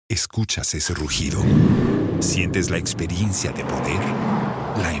¿Escuchas ese rugido? ¿Sientes la experiencia de poder?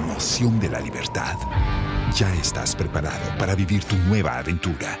 ¿La emoción de la libertad? Ya estás preparado para vivir tu nueva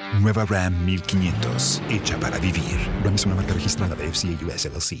aventura. Nueva Ram 1500, hecha para vivir. Ram es una marca registrada de FCA US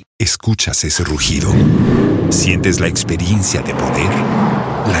LLC. ¿Escuchas ese rugido? ¿Sientes la experiencia de poder?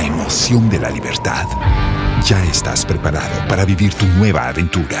 ¿La emoción de la libertad? Ya estás preparado para vivir tu nueva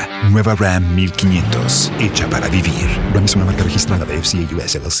aventura. Nueva Ram 1500, hecha para vivir. Ram es una marca registrada de FCA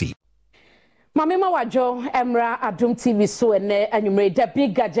US LLC. Mamema wajo Emra Adum TV so ene anwumre da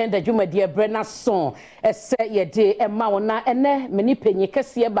big agenda dwuma de brena so ese ye de emma wona ene meni panyi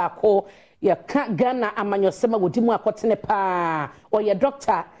kese ba ko ye ka Ghana amanyosema wodi mu akotene pa o ye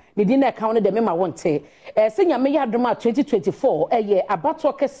doctor ne di na account de mema wonte se nyame ya adom 2024 eye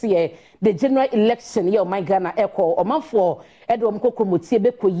abato kese the general election ye o my Ghana eko omanfo ede o mkokomotie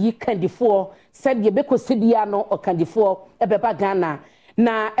be koyi kandifo said ye be kosidia no o kandifo ebeba Ghana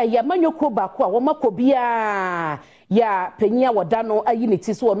na yamanyoko bako a womakobia ya penya wodano ayi ne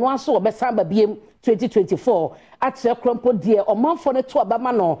ti so no aso obesamba biem 2024 atre krompo de omanfo ne to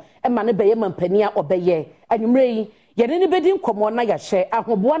abama no e ma ne beye mampania obeye anwumre yi ye ne bedi nkomo na ya hye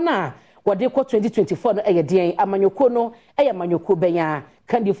ahoboa na wode ko 2024 no eye den amanyoko no eye manyoko benya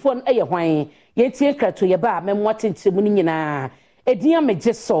kandifo no eye hwan ye tie krato ye ba memwatentremu ni nyina edian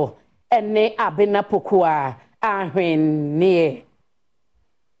megeso ene abena pokoa ahwennie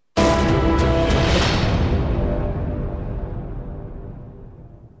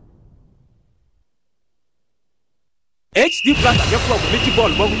HD Plus at your club with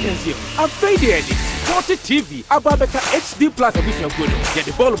ball ball can see. I'm faded. 40 TV. Ababeka HD Plus a bit of good. Get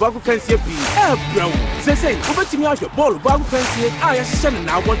the ball ball can see. Bro. Say, over to me out your ball ball can see. I send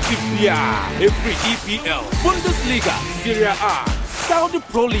now want to be every EPL, Bundesliga, Serie A, Saudi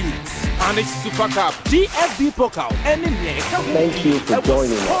Pro League, Spanish Super Cup, DFB Pokal, and in there. Thank you for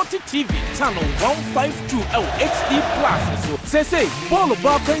joining us. 40 TV channel 152 HD Plus. So say ball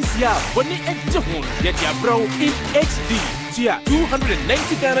ball can see. When the edge of get your bro in HD. Tia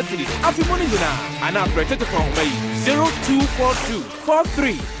 290 Ghana cities. Afi money now. And I've rented from me 0242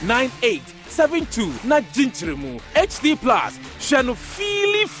 439872. Na jinchiremu HD Plus. Shano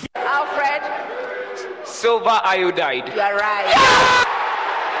feely. Alfred. Silver iodide. You're right.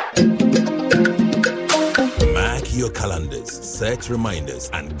 Mark your calendars, set reminders,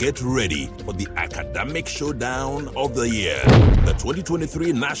 and get ready for the academic showdown of the year. The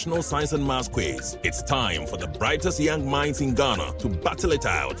 2023 National Science and Maths Quiz. It's time for the brightest young minds in Ghana to battle it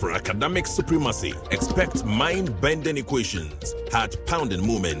out for academic supremacy. Expect mind-bending equations, heart-pounding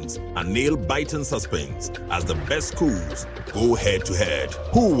moments, and nail-biting suspense as the best schools go head-to-head.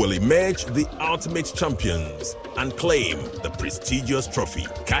 Who will emerge the ultimate champions and claim the prestigious trophy?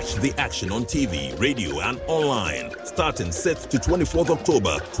 Catch the action on TV, radio, and online starting 6th to 24th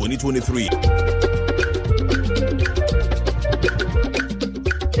October 2023.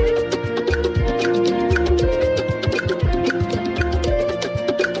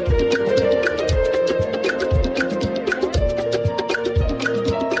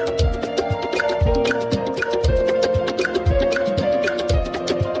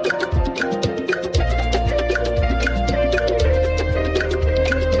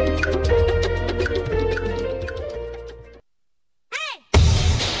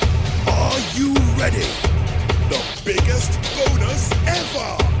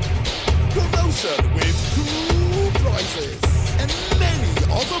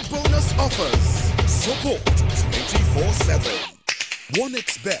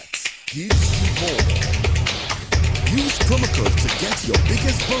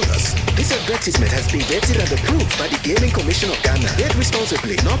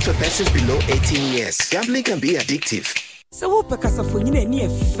 Below 18 years. Gambling can be addictive. So who pekasa for you any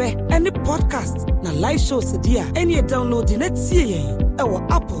any podcast na live shows dia any download the net see our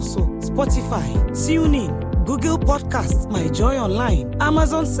Apple so Spotify, TuneIn, Google Podcasts, My Joy Online,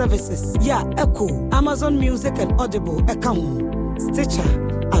 Amazon Services, Echo, Amazon Music and Audible account, Stitcher,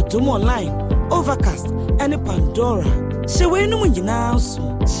 Adum Online, Overcast, and Pandora. She we no nyina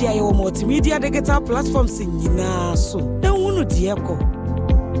so. Share your multimedia digital platforms nyina so. Na wonu di Echo.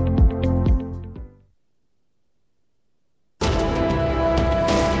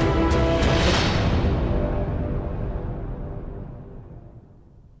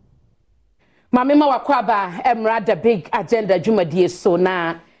 Mamema wakwaba Emra the big agenda dwumadie so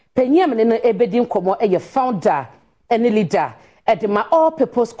na penyam ne no ebedi nkomo eye founder and leader at the All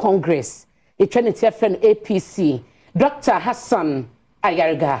People's Congress the Trinity FN APC Dr. Hassan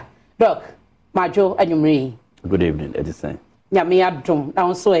Ayariga. Doc Majo anwumre. Good evening, Edison. Nyame adom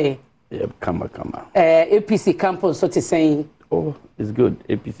na so Yep, kama. APC campus so to say Oh, it's good.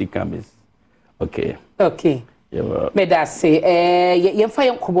 APC camp is okay. Okay. Yeah. Me da say ye fa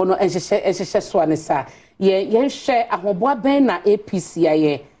yen kobo no enhye so ane sa ye hwe ahoboa ben na APC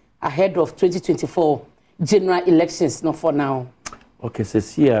aye ahead of 2024 general elections no for now. Okay, so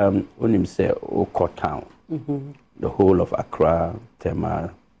see when him say Oko town. The whole of Accra,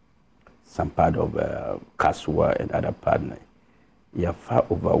 Tema, some part of Kasua and other partners. You have far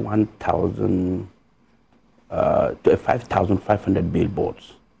over 5,500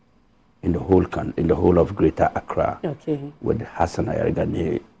 billboards in the whole of Greater Accra. Okay. With Hassan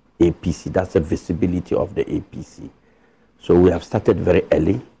Ayariga APC, that's the visibility of the APC. So we have started very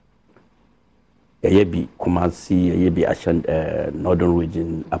early. Yebi Kumasi, Yebi Ashan, Northern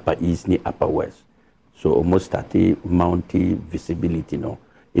Region, Upper East, Upper West. So almost started mounting visibility,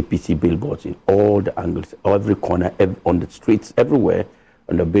 APC billboards in all the angles, every corner, on the streets, everywhere,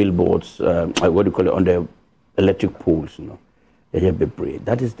 on the billboards, on the electric poles,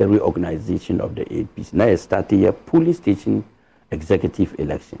 That is the reorganization of the APC. Now I started here police station executive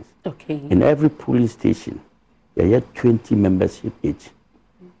elections. Okay. In every police station, you have 20 membership each,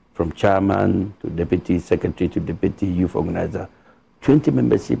 from chairman to deputy secretary to deputy youth organizer, 20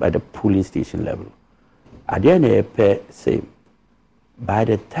 membership at the police station level. At the end of the say, by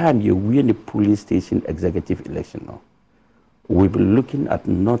the time you win the police station executive election now, we'll be looking at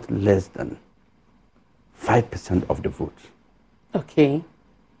not less than 5% of the votes. Okay.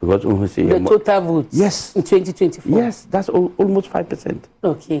 Because when we say the total votes. Yes. In 2024. Yes, that's almost 5%.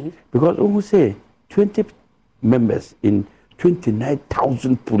 Okay. Because when we say 20 members in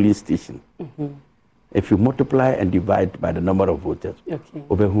 29,000 police stations, if you multiply and divide by the number of voters,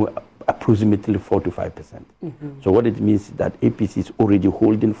 over who approximately 4 to 5%. So what it means is that APC is already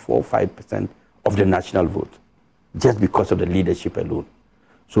holding 4-5% of the national vote, just because of the leadership alone.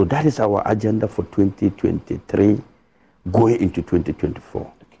 So that is our agenda for 2023, going into 2024.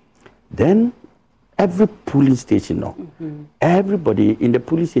 Okay. Then every polling station now, everybody in the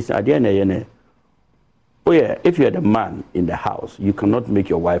police station at the end, oh yeah, if you are the man in the house, you cannot make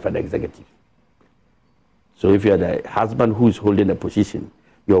your wife an executive. So if you are the husband who is holding a position,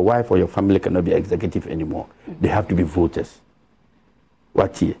 your wife or your family cannot be executive anymore. They have to be voters.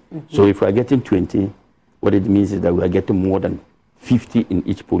 What here? So if we are getting 20, what it means is that we are getting more than 50 in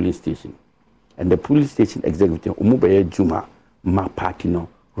each polling station. And the polling station executive, Juma, my party now,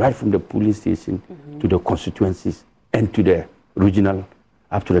 right from the polling station to the constituencies and to the regional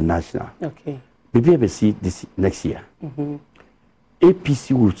up to the national. Okay. Maybe ever see this next year.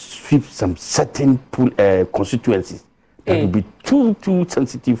 APC will sweep some certain constituencies that will be too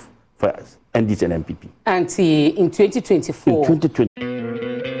sensitive for NDC and NPP. And in 2024. In 2020.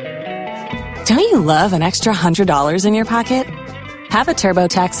 Don't you love an extra $100 in your pocket? Have a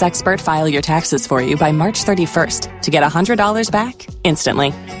TurboTax expert file your taxes for you by March 31st to get $100 back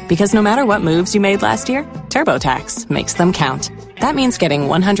instantly. Because no matter what moves you made last year, TurboTax makes them count. That means getting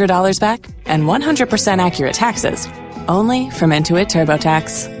 $100 back and 100% accurate taxes only from Intuit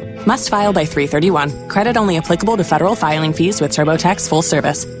TurboTax. Must file by 3/31. Credit only applicable to federal filing fees with TurboTax full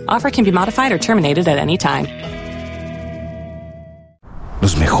service. Offer can be modified or terminated at any time.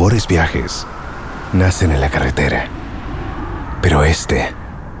 Los mejores viajes nacen en la carretera, pero este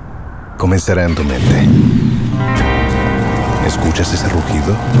comenzará en tu mente. ¿Escuchas ese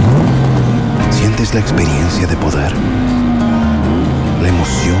rugido? ¿Sientes la experiencia de poder? ¿La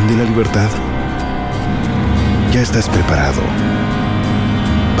emoción de la libertad? Ya estás preparado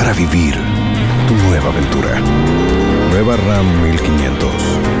para vivir tu nueva aventura. Nueva Ram 1500.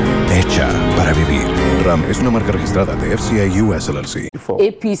 Hecha para vivir. Ram es una marca registrada de FCI US LLC.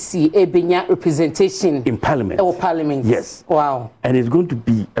 APC, Ebenya representation in Parliament. Oh, Parliament. Yes. Wow. And it's going to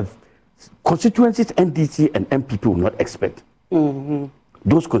be constituencies NDC and NPP will not expect.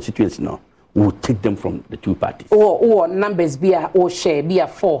 Those constituencies now will take them from the two parties. Or numbers be or share be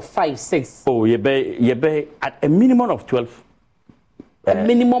 4, 5, 6. Oh, you be at a minimum of 12. A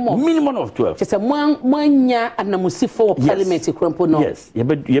minimum of 12. Just a one year and namusi for Parliament to no. Yes, you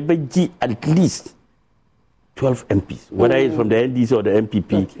be at least 12 MPs. Whether it's from the NDC or the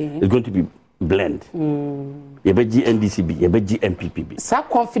MPP, it's going to be blend. You be NDC, you be MPP. So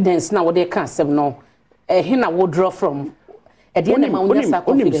confidence now what they can't say no. Hina will draw from. At the end of my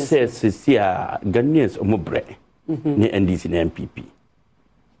confidence. Says Ghanaians omobre ne NDC ne MPP.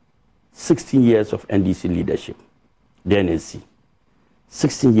 16 years of NDC leadership, the NSC.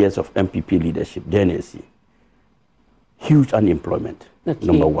 16 years of MPP leadership, the NSC. Huge unemployment,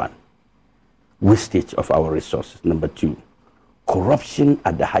 number one. Wastage of our resources, number two. Corruption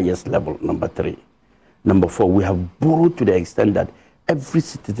at the highest level, number three. Number four, we have borrowed to the extent that every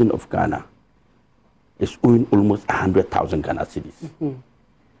citizen of Ghana is owing almost 100,000 Ghana cedis.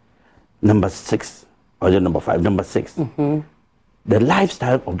 Number 6, or number 5, number 6. The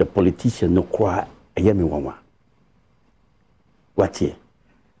lifestyle of the politician no kwa ayemi wawa. What here?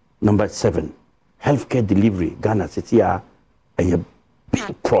 Number 7, healthcare delivery. Ghana city a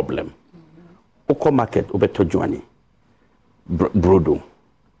big problem. Oko market obeto juani, brodo,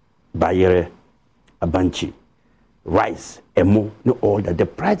 bayere, abanchi, rice, emo, no all that. The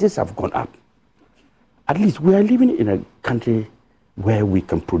prices have gone up. At least we are living in a country where we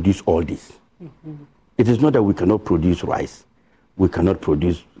can produce all this. It is not that we cannot produce rice, we cannot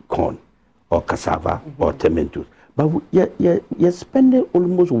produce corn or cassava or tomatoes, but you're spending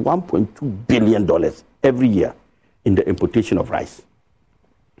almost $1.2 billion every year in the importation of rice.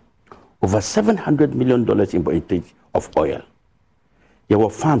 Over $700 million importation of oil. There were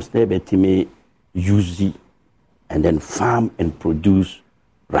farms there that may use it and then farm and produce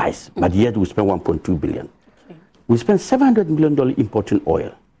rice, but yet we spend 1.2 billion. We spend $700 million importing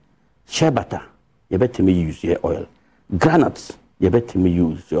oil. Shea butter, you better me use your oil. Granules, you better me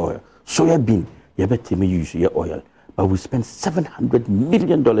use your oil. Soya bean, you better me use your oil. But we spend $700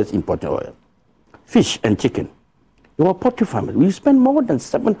 million importing oil. Fish and chicken. You are poultry farmers. We spend more than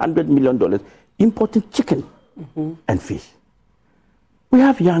 $700 million importing chicken and fish. We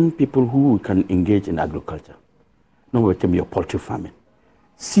have young people who can engage in agriculture. No, we tell me your poultry farming.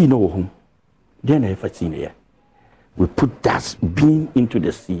 See no home. Then I have seen here. We put that bean into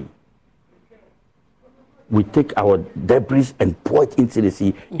the sea. We take our debris and pour it into the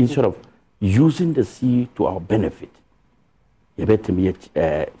sea instead of using the sea to our benefit. You better me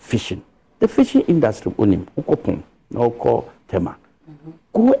fishing. The fishing industry, Tema.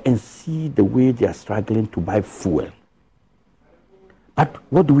 Go and see the way they are struggling to buy fuel. But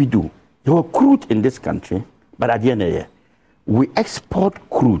what do? There were crude in this country, but at the end of the year, we export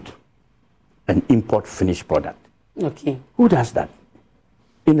crude and import finished product. Okay. Who does that?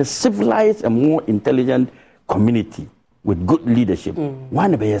 In a civilized and more intelligent community with good leadership,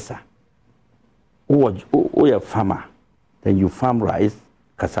 one besa. Or you're a farmer, then you farm rice,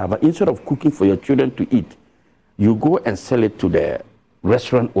 cassava. Instead of cooking for your children to eat, you go and sell it to the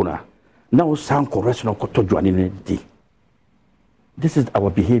restaurant owner. Now, Sanko restaurant kotojuani. This is our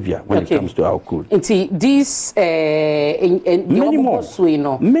behavior when it comes to our crude. These many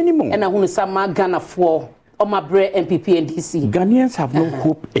more. Many more. And I want to say Ghana for Omabre NPP and NDC. Ghanaians have no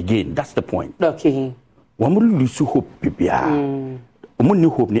hope again. That's the point. Okay. Wamu lose hope, PPR. Omu new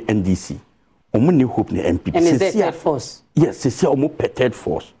hope ni NDC. Omu new hope ni NPP. And is that third force? Yes, it's omu third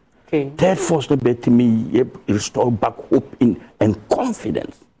force. Okay. Third force no better me restore back hope in and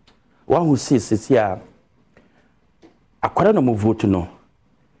confidence. One who says according to my vote, no,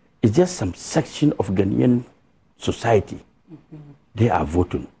 it's just some section of Ghanaian society. They are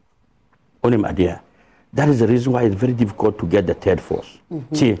voting. Only my dear. That is the reason why it's very difficult to get the third force.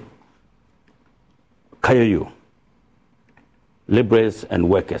 See, Kayoyo, laborers and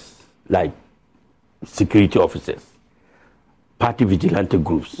workers, like security officers, party vigilante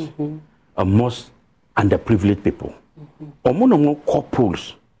groups, most underprivileged people. Omo no more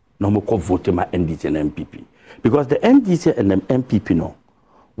corporals, no more voting my NDC and NPP. Because the NDC and the NPP know,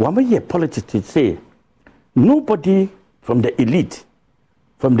 when we hear politics say, nobody from the elite,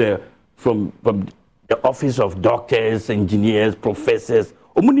 from the office of doctors, engineers, professors,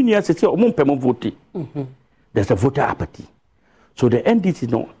 there's a voter apathy. So the NDC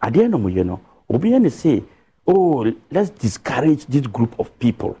know, at the end of the year, Obiane say, oh, let's discourage this group of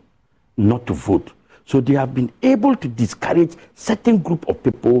people not to vote. So they have been able to discourage certain group of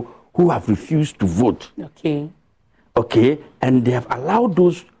people who have refused to vote. Okay, and they have allowed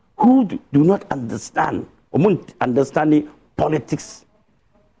those who do not understand, understanding politics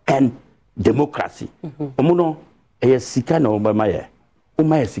and democracy.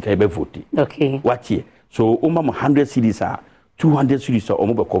 Okay. What here? So 100 cities are 200 cities are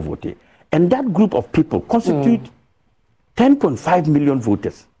voted. And that group of people constitute 10.5 million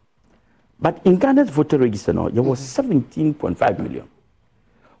voters. But in Ghana's voter register now, there was 17.5 million.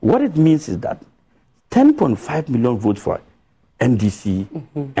 What it means is that 10.5 million votes for NDC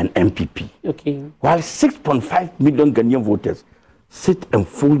and NPP. Okay. While 6.5 million Ghanaian voters sit and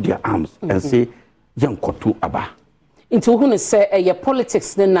fold their arms and say, Yankotu Aba. Into who say your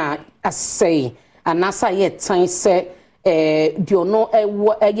politics na as say and as I yet time say do you know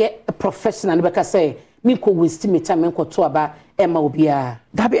a professional because say me ko waste me time ko to aba Emma obia.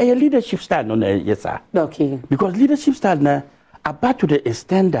 That be a leadership style no yes sir. Okay. Because leadership style na about to the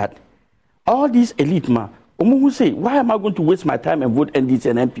extent that all these elite man who say, why am I going to waste my time and vote NDC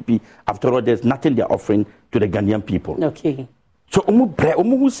and NPP? After all, there's nothing they're offering to the Ghanaian people. Okay. So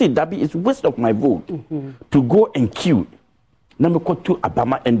who say that it's waste of my vote to go and queue. Number to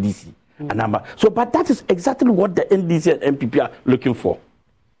Abama NDC. So, but that is exactly what the NDC and NPP are looking for.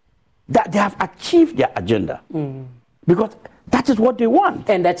 That they have achieved their agenda. Because that is what they want.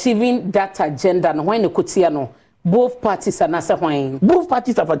 And achieving that agenda, when both parties are not saying. Both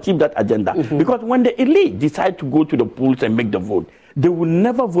parties have achieved that agenda. Because when the elite decide to go to the polls and make the vote, they will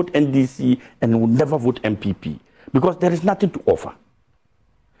never vote NDC and will never vote NPP. Because there is nothing to offer.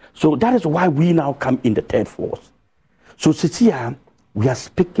 So that is why we now come in the third force. So Cecilia, we are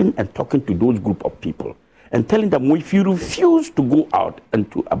speaking and talking to those group of people and telling them, if you refuse to go out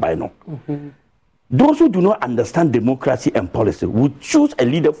and to Abino, those who do not understand democracy and policy will choose a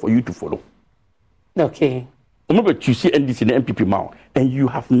leader for you to follow. Okay. Remember, you see NDC and NPP now, and you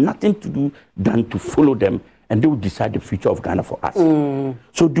have nothing to do than to follow them, and they will decide the future of Ghana for us.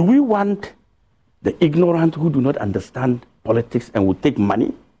 So do we want the ignorant who do not understand politics and will take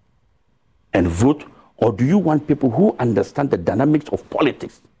money and vote? Or do you want people who understand the dynamics of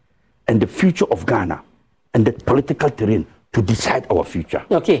politics and the future of Ghana and the political terrain to decide our future?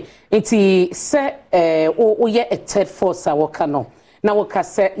 Okay. It's say a third force no. Now we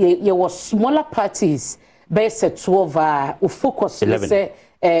say you were smaller parties based 12 who focus say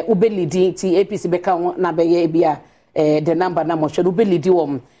ube leading APC beka na be bia the number na mo should ube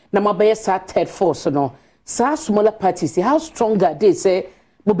leading na mabe sa third force no. Sa smaller parties, how strong are they say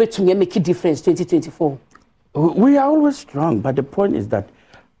to make a difference 2024? We are always strong, but the point is that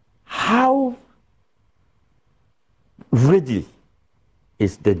how ready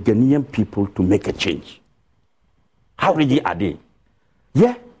is the Ghanaian people to make a change? How ready are they?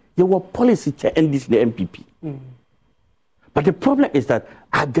 Yeah, there were policy chair and this the NPP. But the problem is that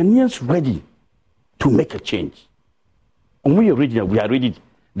are Ghanaians ready to make a change? And we are ready.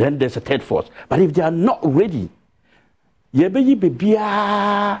 Then there's a third force. But if they are not ready, that's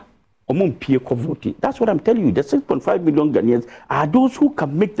what I'm telling you. The 6.5 million Ghanaians are those who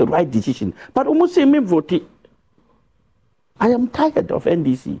can make the right decision. But almost say me vote. I am tired of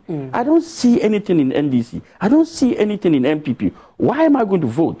NDC. I don't see anything in NDC. I don't see anything in NPP. Why am I going to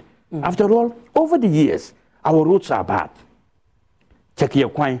vote? After all, over the years, our roads are bad. Check your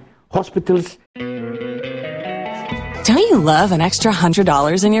coin, hospitals. Don't you love an extra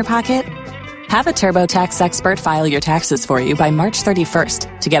 $100 in your pocket? Have a TurboTax expert file your taxes for you by March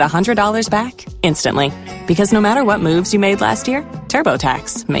 31st to get $100 back instantly. Because no matter what moves you made last year,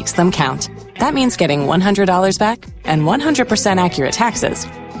 TurboTax makes them count. That means getting $100 back and 100% accurate taxes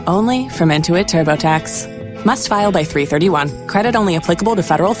only from Intuit TurboTax. Must file by 3/31. Credit only applicable to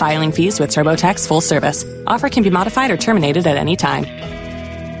federal filing fees with TurboTax full service. Offer can be modified or terminated at any time.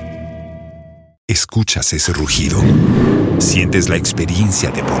 ¿Escuchas ese rugido? ¿Sientes la experiencia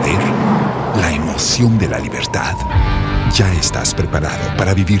de poder? ¿La emoción de la libertad? Ya estás preparado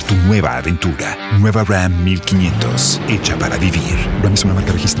para vivir tu nueva aventura. Nueva Ram 1500, hecha para vivir. Ram es una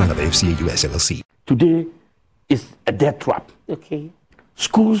marca registrada de FCA US LLC. Today is a death trap. Okay.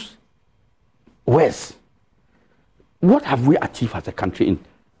 Schools, worse. What have we achieved as a country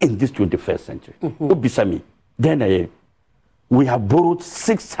in this 21st century? Obisami, then we have borrowed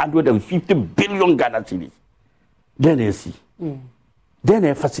 650 billion Ghana cedis. Then they see. Then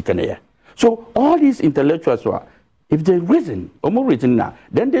they So all these intellectuals were, if they reason, or more reason now,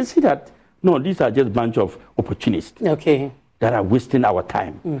 then they see that, no, these are just a bunch of opportunists. Okay. That are wasting our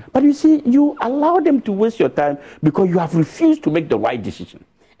time. But you see, you allow them to waste your time because you have refused to make the right decision.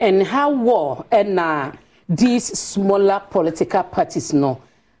 And how war and these smaller political parties no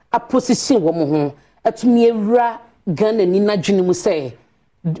a position woman at me Ghana Nina Junimu say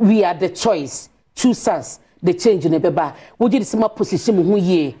we are the choice, choose us, the change in the beba. Would you see my position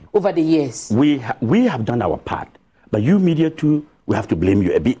over the years? We have done our part, but you media too, we have to blame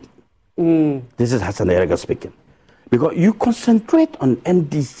you a bit. This is Hassan Ayariga speaking. Because you concentrate on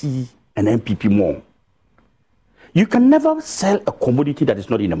NDC and NPP more. You can never sell a commodity that is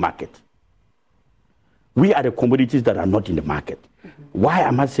not in the market. We are the commodities that are not in the market. Why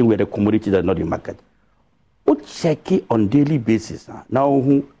am I saying we are the commodities that are not in the market? We check it on daily basis. Now,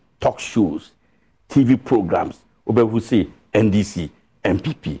 who talk shows, TV programs, who say NDC,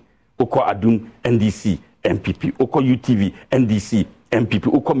 NPP, Oko Adum, NDC, NPP, Oko UTV, NDC, NPP,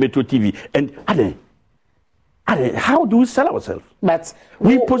 Oko Metro TV, and how do we sell ourselves? But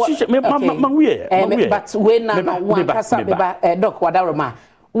we position. But when one person Doc Wadaroma,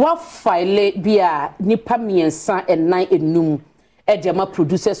 what file be a nipa miensa and 9 enum. Ejama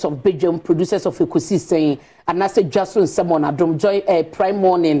producers of Belgium, producers of ecosystem, and I say just when someone Adom Joy Prime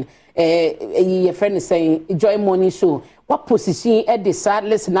Morning, your friend is saying Joy Morning Show. What position at the sad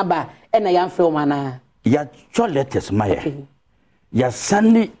list number and I am film and yeah, your letters, Maya. You're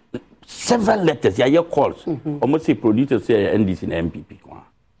sending several letters, your calls. Almost say producers say NDC and NPP.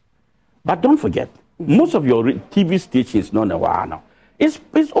 But don't forget, most of your TV stations now, it's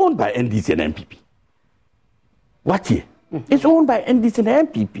owned by NDC and NPP. What here? It's owned by NDC and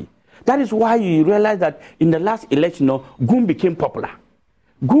NPP. That is why you realize that in the last election, Goon became popular.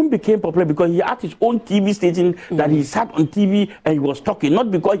 Goon became popular because he had his own TV station that he sat on TV and he was talking, not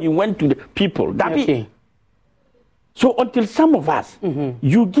because he went to the people. So until some of us,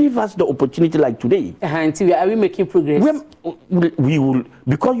 you give us the opportunity like today. Are we making progress? We will,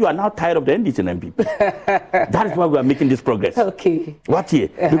 because you are now tired of the NDC and NPP. That is why we are making this progress. Okay. What here?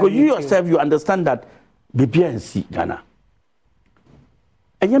 Because you yourself, you understand that BBNC Ghana.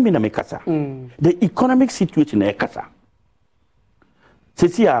 The economic situation in Ekasa.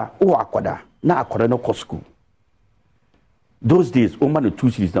 Sesia, akwada, na akwada no ko school. Those days, Oma no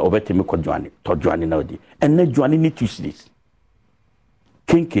 2 cities na obeteme ko Joani, to Joani na odi. And na Joani ni 2 cities.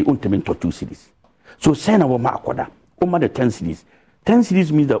 Kenke unteme to 2 cities. So say na woma akwada, Oma the 10 cities. 10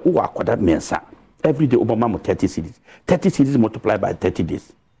 cities means that akwada mensa. Every day Oma mo 30 cities. 30 cities multiplied by 30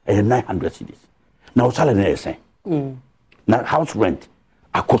 days. And 900 cities. Now salary na say. Now house rent.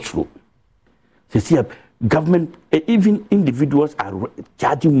 Akosro. You see, government, even individuals are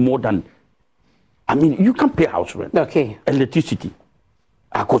charging more than. I mean, you can pay house rent. Okay. Electricity.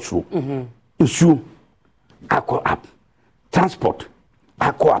 Akosro. Issue. Ako up. Transport.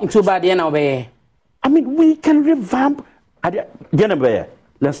 Ako up. Into bad I mean, we can revamp.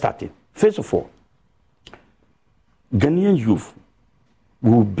 Let's start it. First of all, Ghanaian youth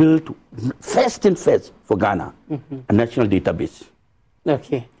will build first for Ghana a national database.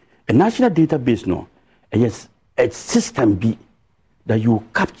 Okay. A national database, yes, a system B that will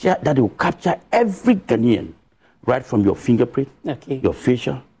capture every Ghanaian, right from your fingerprint, your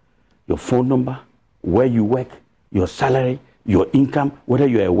facial, your phone number, where you work, your salary, your income, whether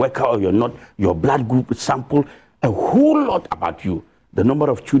you're a worker or you're not, your blood group sample, a whole lot about you. The number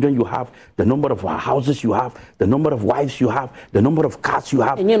of children you have, the number of houses you have, the number of wives you have, the number of cars you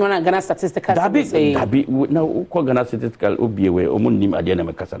have. And you know, Ghana statistical. Now, Ghana statistical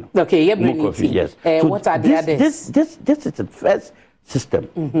Okay, yes. So what are the others? This is the first system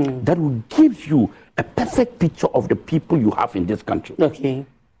that will give you a perfect picture of the people you have in this country. Okay.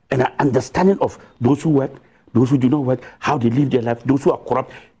 And an understanding of those who work, those who do not work, how they live their life, those who are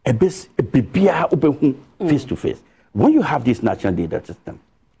corrupt, face to face. When you have this national data system,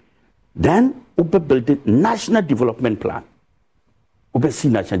 then we build a national development plan.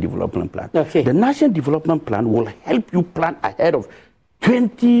 National development plan. Okay. The national development plan will help you plan ahead of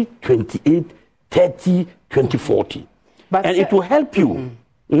 2028, 30, 2040. And it will help you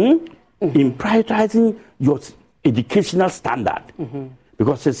in prioritizing your educational standard.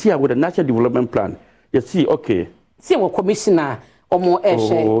 Because you see, with the national development plan, you see, okay. See, what commissioner.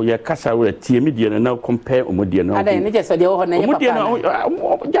 Yeah, Casa will TMD and now compare Omodia.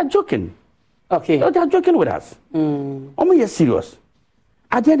 They're joking. Okay. They're joking with us. You're serious.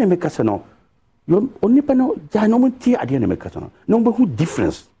 I didn't make us no. You're only pano, Janomati, I didn't make us no. Who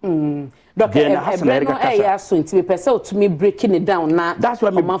difference? Dr. Hassan Ayariga, to be perceived to me breaking it down now. That's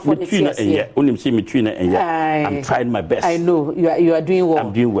why only see me trainer and I'm trying my best. I know you are doing well.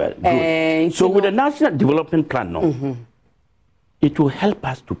 I'm doing well. Good. So with the national development plan, it will help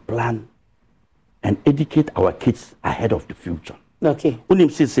us to plan and educate our kids ahead of the future. Okay.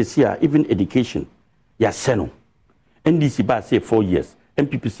 Even education, seno. NDC by say 4 years,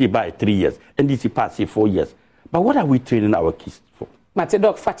 NPP by 3 years, NDC by say 4 years. But what are we training our kids for?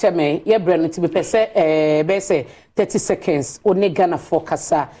 Matedok Fachame, Brand to be say 30 seconds, only Ghana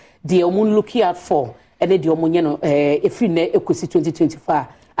focus, the omun looking out for, and the omun, if you know, 2025,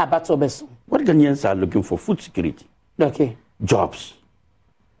 about Obeso. What Ghanaians are looking for? Food security. Okay. Jobs.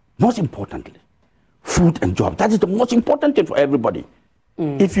 Most importantly, food and jobs. That is the most important thing for everybody.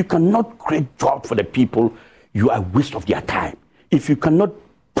 If you cannot create jobs for the people, you are a waste of their time. If you cannot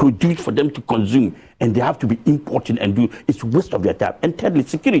produce for them to consume and they have to be importing and do, it's a waste of their time. And thirdly,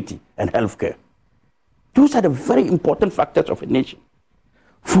 security and healthcare. Those are the very important factors of a nation.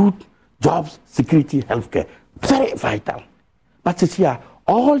 Food, jobs, security, healthcare. Very vital. But here,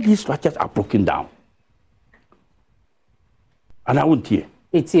 all these structures are broken down. And I won't hear.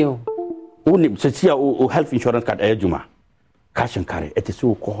 It's you. Only health insurance card, Juma. Cash and carry. It is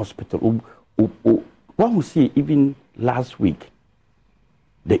so hospital. One will see even last week,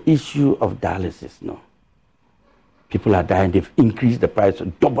 the issue of dialysis. People are dying. They've increased the price,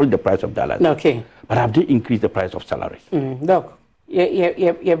 doubled the price of dialysis. Okay. But have they increased the price of salaries? Look,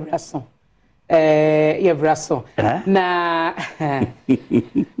 Yebraso. Na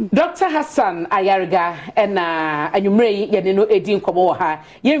Dr. Hassan Ayariga and Anyumre Yanino Edin Komoha,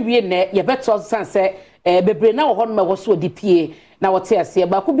 Yen ne Yebeto Sanse, Bebrena or Honma was so DPA. Now what I say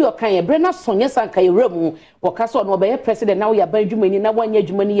about could be a kind of Brenna Sonia Sanka Remu, or Castle no by president now ya Benjamin, now 1 year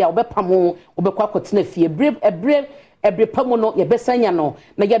Jumani, or Bepamo, or Bequacotine, a brave, every Pamono, Yabesanyano,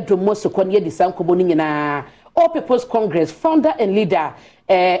 Nayadromoso Konya de San Kobonina, All People's Congress, founder and leader.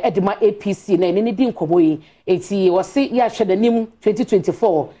 Edema APC na ni din koboyi eti wose ya hwede nim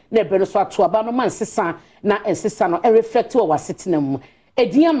 2024 na breno so ato aba no man sesa na ensesa no reflect o wasetena mu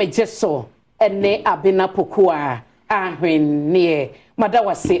edian mejeso ene abena pokoa ahwen ne mada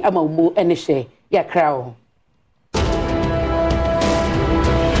wase amamu ene hye ya krawo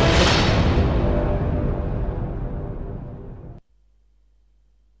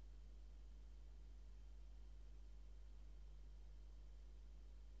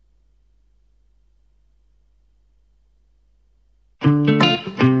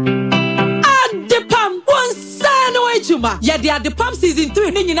Yeah, they are the pump season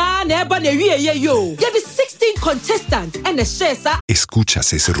 3. Yeah, the 16 contestants and the shares.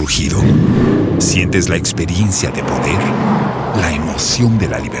 ¿Escuchas ese rugido? ¿Sientes la experiencia de poder? ¿La emoción de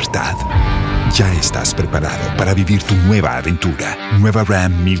la libertad? Ya estás preparado para vivir tu nueva aventura. Nueva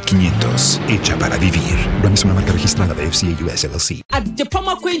Ram 1500, hecha para vivir. Ram es una marca registrada de FCA US LLC. At the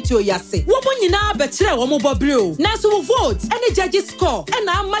Pama Quinto Yase, woman in our betre, woman Bobro. Nasu vote, and the judges score, and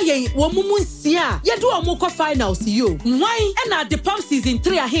I'm my woman Sia. Yadu Amoko finals you. Why? And at the pump season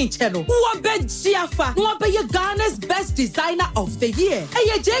 3 a hint channel. Who are bed Chiafa? Who are Ghana's best designer of the year?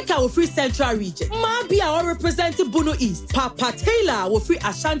 A Jeka will free Central Region. Mabia will represent Bono East. Papa Taylor will free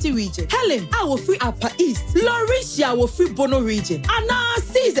Ashanti Region. Helen, I will free Upper East. Lauricia will free Bono Region. Anna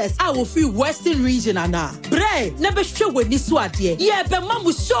Caesars, I will free Western Region. Anna Bray, never sure when this was here. Yeah, but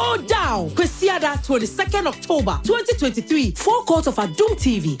Mamu showdown. Kwesiada 22nd October 2023. 4 courts of Adum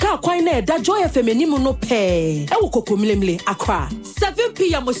TV. Ka kwaine da Joy FM ni mu no pe. E wo kokomlemle Accra. 7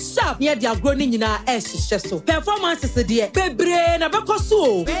 p.m. sharp near the agroni nyina so. Performances there. Bebre na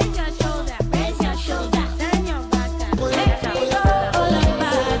bekoso. Raise your shoulder, raise your shoulder. Turn your back.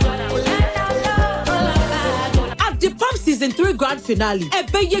 At the Pump Season 3 Grand Finale.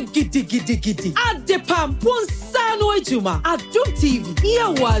 Ebeye gidi. At the Pump Ponsano Ejuma. Adum TV. Here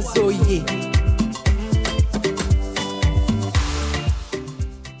was Oye.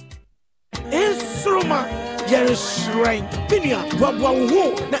 Instruma yere shrine binia bwabwa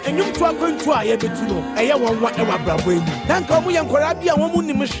wo na enyum to akwantu a ye betu no eye wonwa e wa brabo emu na nka omu ye nkora bia wo mu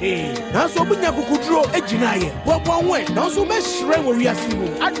nim hwe na so obunya kukuduro ejina ye bwabwa wo na so be shrine wo wiase mu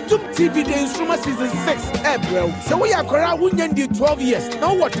Adum TV the Instruma season 6 April so we akora wunya ndi 12 years na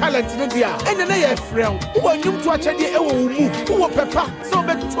wo talent no dia ene na ye frel wo nyum to achede e wo mu wo pepa so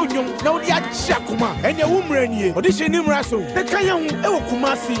be to nyum na wo dia chiakuma ene wo mranie audition ni mraso de kanya hu e wo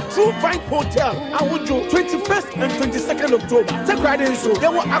kumasi True Vine Hotel awujo 21st and 22nd October. Take so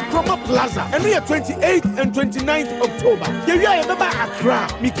there were Akroma Plaza and we are 28th and 29th October. Here we are Accra,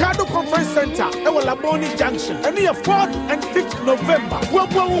 Mikado Conference Center, and Laboni Junction. And we are 4th and 5th November.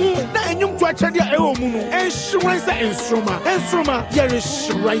 Na enyum to achadia ewo munu. Insurance Instruma. Here is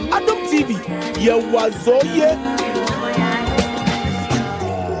Shrine. Adum TV. Here was Oye.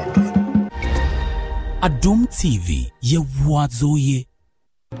 Adum TV. Here was Oye.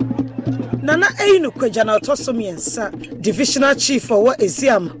 Nana Einu Kwejana Otosumiensa, Divisional Chief for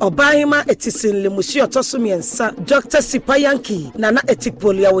Eziam, Obahima Etisin Limushi Otosumiensa, Dr. Sipayanki, Nana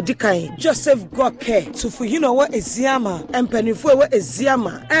Etipolia Wodikai, Joseph Goke, Tufuhino wa Eziama, Empenifu wa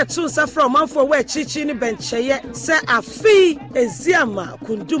Eziama, Etunsa from Manfo wa Chichini Bencheye, Se Afi Eziama,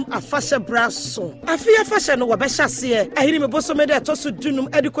 Kundum Afasha Brasso. Afi Afasha no Wabesha Sie, Ahini Meboso Mede Atosu Dunum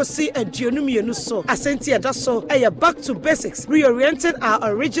Edukosi and Dionumi Yenuso, Asenti Adaso, Aya back to basics, reoriented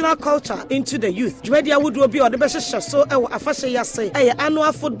our original culture into the youth. Jwedia would be on the best so Afasha Yase,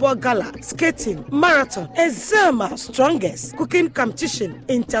 annual football gala, skating, marathon, Ezama, strongest, cooking competition,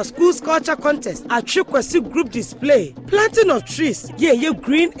 inter-school culture contest, a Chukwasi group display, planting of trees,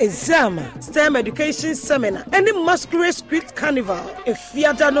 green Ezama, STEM education seminar, any masquerade street carnival, a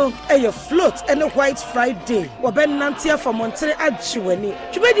fiadano, a float, and a white Friday. Waben Nantia for Monterey Adjuani.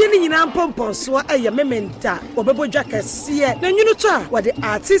 Jwedia Pompon so a mementa, Wabebo Jacka see, then you know what the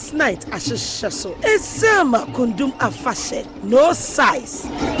artist night Ashishaso. Ezama Kundum Afashe, no size.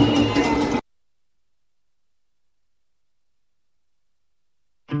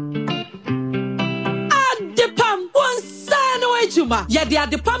 Yeah, they are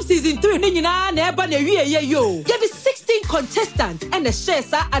the Pump Season 3. Yo. Yeah, the 16 16 contestants and a share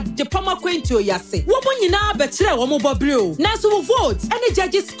at the Pama Quento Yase. Woman yina betre womo bobrio. Nasu vote and the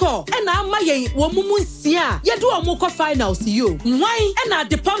judges score and amaye womumun sia. Yedu omoko finals you. Why and at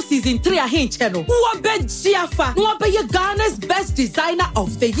the pump season 3 ahin channel. Who bet Jiafa? Who be Ghana's best designer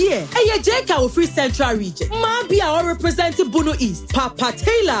of the year? Eye Jeka will free Central Region. Mabia will represent Bono East. Papa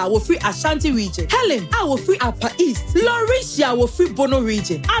Taylor will free Ashanti Region. Helen I will free Upper East. Lauricia will free Bono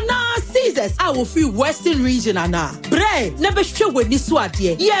Region. Anna Caesars I will free Western Region. Anna Bray never sure when this one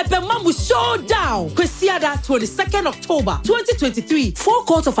dear. Yeah, but Mamu showdown. Kwesiada 22nd October 2023. 4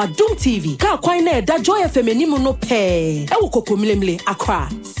 courts of Adum TV. Ka kwaine da Joy FM ni mu no pe. Ewo kokomlemle Accra.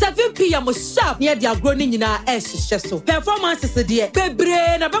 7 p.m. sharp near the agroni nyina so. Performances there.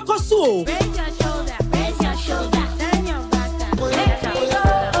 Bebre na bekoso. Raise your shoulder. Raise your shoulder. Turn your back.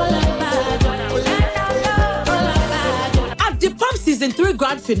 At the Pump Season 3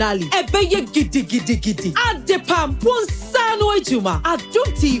 Grand Finale. Ebeye gidi. At the Pump Ponsano Ejuma.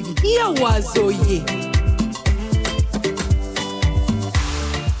 Adum TV. Here was Oye.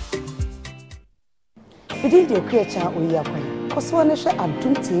 Within the creature Oya Kwai. Koswane she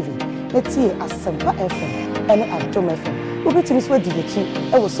Adum TV. Netie Asempa FM and Adum FM. Ubetimis we digechi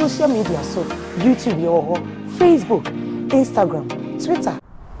e wo social media so YouTube yo, Facebook, Instagram, Twitter.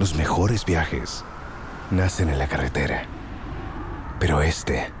 Los mejores viajes nacen en la carretera. Pero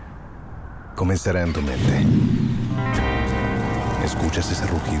este comenzará en tu mente. ¿Escuchas ese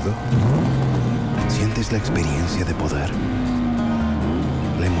rugido? ¿Sientes la experiencia de poder?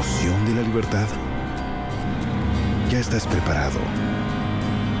 ¿La emoción de la libertad? Ya estás preparado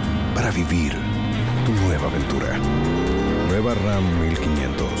para vivir tu nueva aventura. Nueva RAM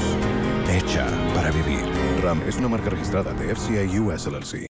 1500. Hecha para vivir. RAM es una marca registrada de FCI US LLC.